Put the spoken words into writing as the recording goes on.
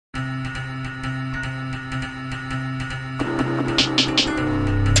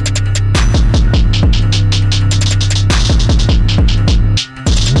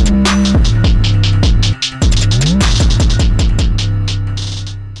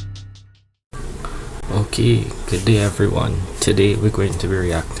Okay, good day everyone. Today we're going to be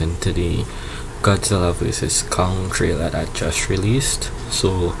reacting to the Godzilla vs. Kong trailer that just released.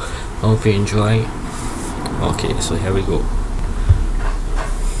 So I hope you enjoy. Okay, so here we go.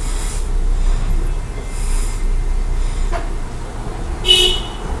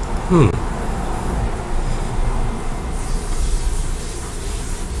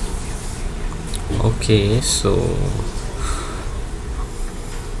 Okay, so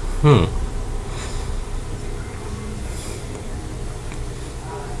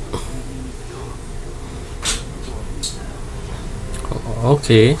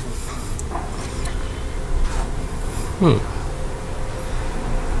okay.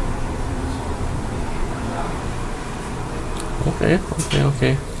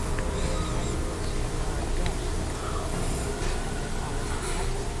 Okay.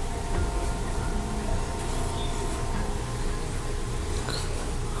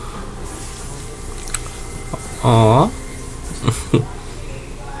 Aww.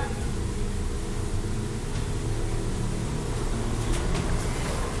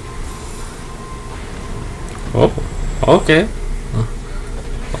 Oh, okay.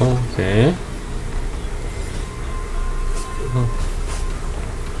 Okay.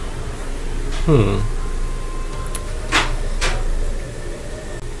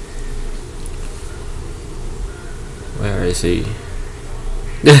 Where is he?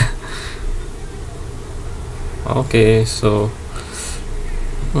 Okay, so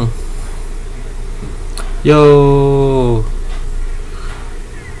yo,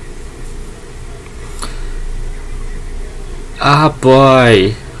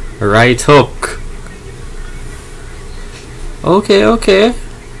 boy, right hook. Okay,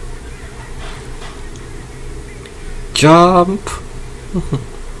 jump.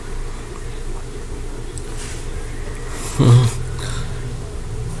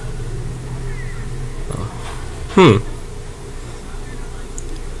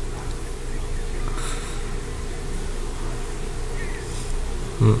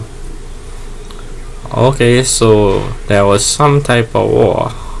 Okay, so there was some type of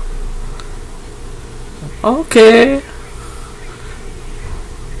war. Okay.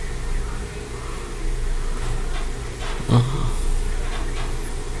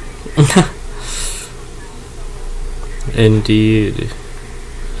 Indeed.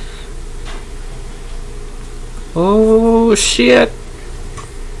 Oh shit.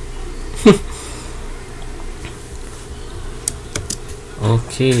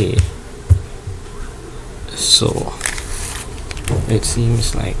 Okay. So it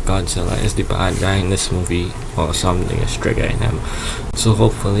seems like Godzilla is the bad guy in this movie, or something is triggering him. So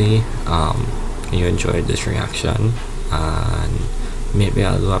hopefully you enjoyed this reaction, and maybe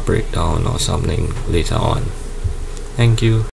I'll do a breakdown or something later on. Thank you.